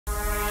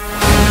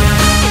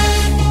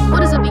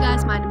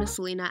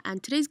Celina,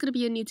 and today's going to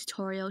be a new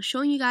tutorial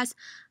showing you guys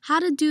how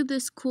to do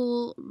this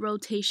cool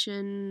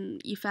rotation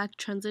effect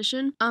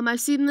transition. I've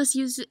seen this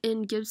used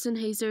in Gibson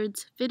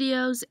Hazard's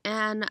videos,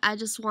 and I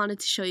just wanted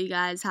to show you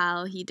guys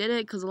how he did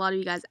it because a lot of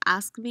you guys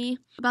ask me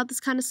about this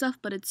kind of stuff,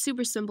 but it's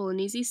super simple and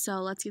easy, so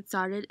let's get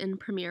started in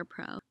Premiere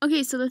Pro.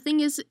 Okay, so the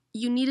thing is,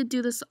 you need to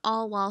do this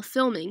all while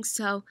filming,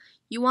 so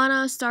you want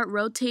to start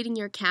rotating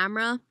your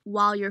camera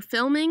while you're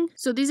filming.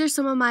 So these are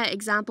some of my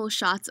example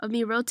shots of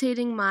me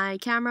rotating my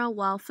camera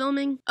while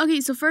filming.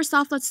 Okay, so first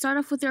off, let's start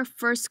off with our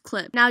first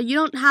clip. Now, you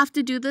don't have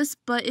to do this,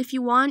 but if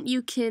you want,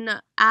 you can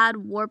add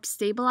warp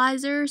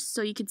stabilizer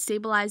so you can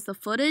stabilize the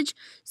footage.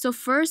 So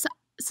first,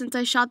 since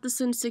I shot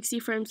this in 60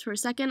 frames per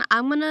second,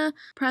 I'm going to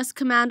press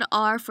Command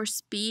R for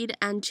speed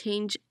and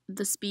change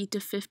the speed to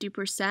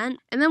 50%.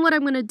 And then what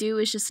I'm going to do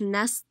is just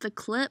nest the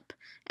clip,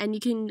 and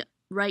you can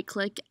right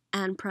click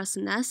and press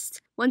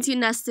nest. Once you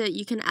nest it,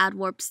 you can add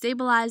warp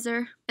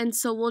stabilizer, and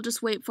so we'll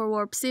just wait for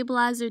warp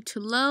stabilizer to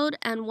load,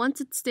 and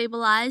once it's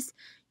stabilized,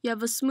 you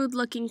have a smooth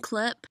looking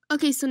clip.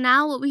 Okay, so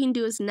now what we can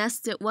do is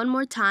nest it one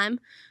more time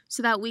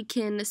so that we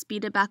can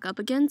speed it back up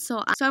again.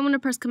 So I'm going to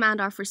press Command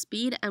R for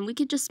speed, and we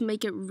could just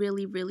make it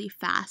really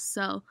fast.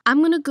 So I'm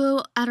going to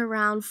go at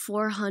around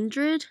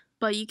 400,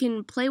 but you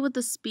can play with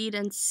the speed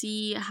and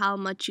see how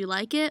much you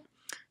like it.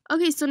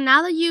 Okay, so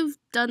now that you've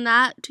done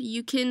that,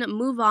 you can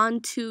move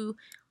on to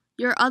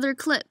your other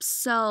clips.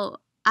 So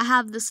I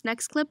have this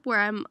next clip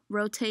where I'm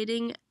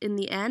rotating in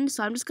the end,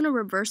 so I'm just going to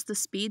reverse the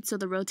speed so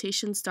the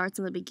rotation starts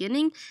in the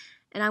beginning,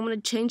 and I'm going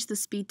to change the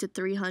speed to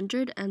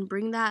 300 and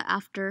bring that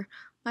after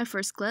my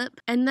first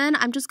clip. And then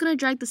I'm just going to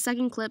drag the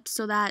second clip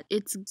so that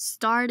it's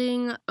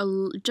starting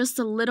just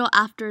a little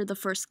after the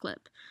first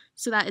clip,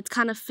 so that it's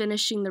kind of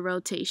finishing the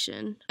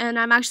rotation. And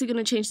I'm actually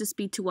going to change the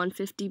speed to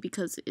 150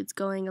 because it's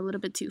going a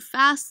little bit too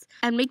fast,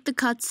 and make the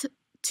cuts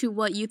to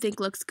what you think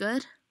looks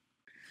good.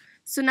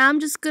 So now I'm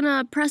just going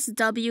to press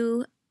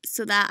W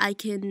so that I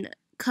can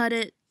cut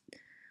it.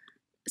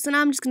 So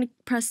now I'm just going to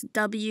press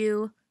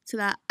W so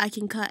that I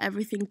can cut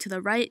everything to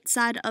the right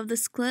side of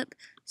this clip.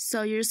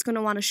 So you're just going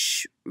to want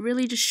to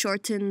really just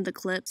shorten the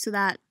clip so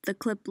that the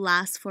clip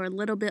lasts for a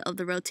little bit of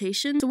the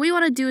rotation. So what you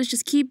want to do is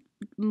just keep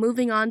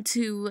moving on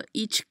to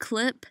each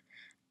clip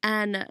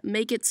and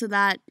make it so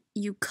that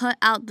you cut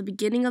out the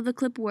beginning of the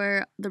clip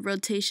where the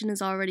rotation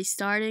is already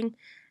starting,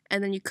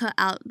 and then you cut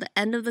out the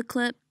end of the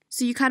clip.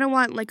 So you kind of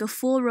want like a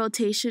full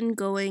rotation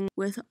going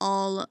with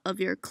all of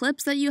your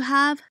clips that you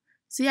have.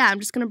 So yeah, I'm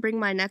just going to bring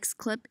my next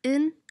clip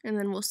in, and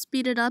then we'll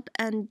speed it up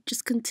and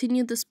just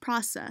continue this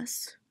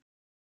process.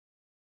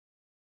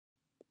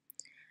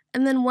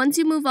 And then once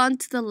you move on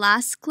to the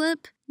last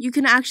clip, you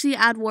can actually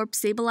add warp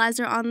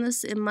stabilizer on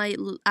this. It might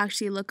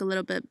actually look a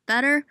little bit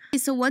better. Okay,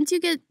 so once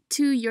you get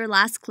to your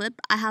last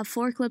clip, I have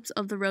 4 clips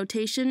of the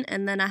rotation,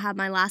 and then I have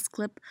my last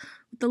clip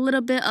with a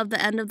little bit of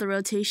the end of the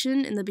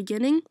rotation in the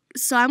beginning.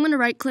 So I'm going to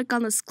right click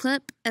on this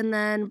clip and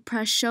then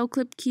press show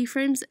clip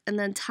keyframes and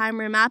then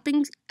timer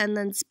mapping and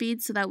then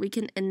speed so that we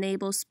can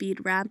enable speed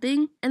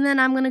ramping. And then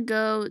I'm going to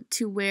go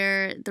to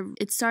where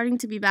it's starting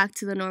to be back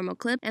to the normal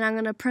clip, and I'm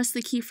going to press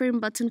the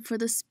keyframe button for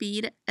the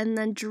speed and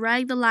then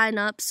drag the line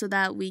up so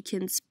that we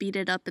can speed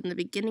it up in the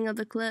beginning of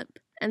the clip,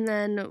 and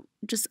then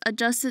just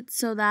adjust it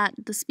so that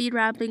the speed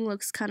ramping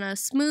looks kind of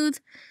smooth,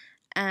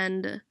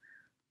 and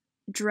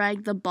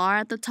drag the bar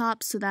at the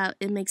top so that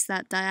it makes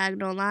that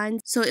diagonal line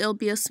so it'll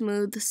be a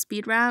smooth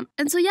speed ramp.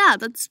 And so yeah,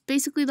 that's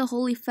basically the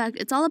whole effect.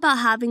 It's all about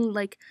having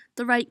like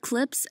the right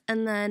clips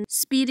and then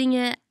speeding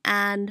it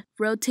and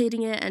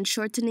rotating it and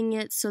shortening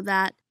it so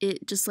that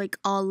it just like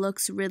all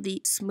looks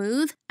really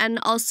smooth. And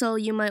also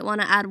you might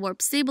want to add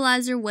warp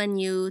stabilizer when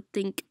you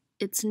think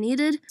it's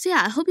needed. So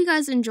yeah, I hope you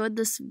guys enjoyed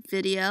this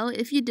video.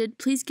 If you did,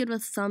 please give it a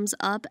thumbs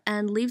up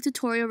and leave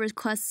tutorial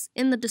requests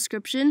in the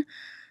description.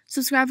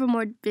 Subscribe for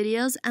more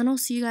videos, and I'll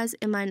see you guys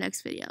in my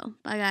next video.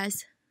 Bye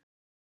guys.